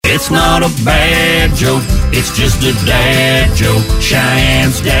It's not a bad joke, it's just a dad joke.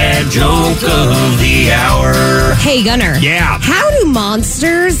 Cheyenne's dad joke of the hour. Hey, Gunner. Yeah. How do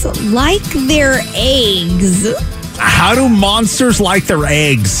monsters like their eggs? How do monsters like their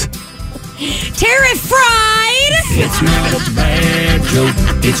eggs? Terrified. It's not a bad joke,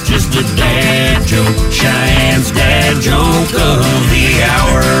 it's just a dad joke. Cheyenne's dad joke of the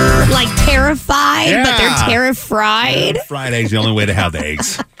hour. Like terrified, but they're terrified. Fried eggs, the only way to have the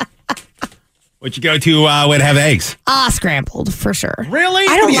eggs. What'd you go to way to have eggs? Scrambled, for sure. Really?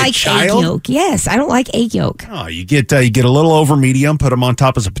 I don't What are you, like egg child? yolk. Yes, I don't like egg yolk. Oh, you get a little over medium, put them on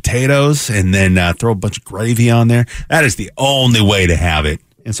top of some potatoes, and then throw a bunch of gravy on there. That is the only way to have it.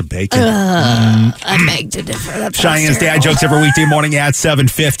 And some bacon. I beg to differ. That sounds Cheyenne's terrible. Dad Jokes every weekday morning at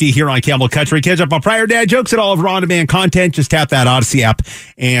 7:50 here on Camel Country. Catch up on prior dad jokes and all of our on-demand content. Just tap that Odyssey app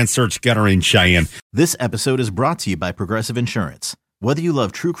and search Gunner and Cheyenne. This episode is brought to you by Progressive Insurance. Whether you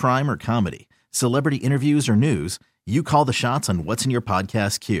love true crime or comedy, celebrity interviews or news, you call the shots on what's in your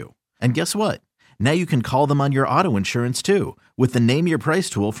podcast queue. And guess what? Now you can call them on your auto insurance too with the Name Your Price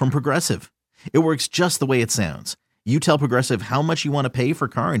tool from Progressive. It works just the way it sounds. You tell Progressive how much you want to pay for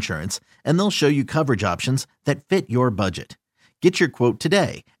car insurance, and they'll show you coverage options that fit your budget. Get your quote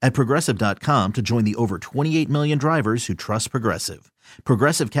today at Progressive.com to join the over 28 million drivers who trust Progressive.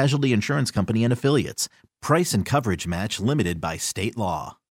 Progressive Casualty Insurance Company and Affiliates. Price and coverage match limited by state law.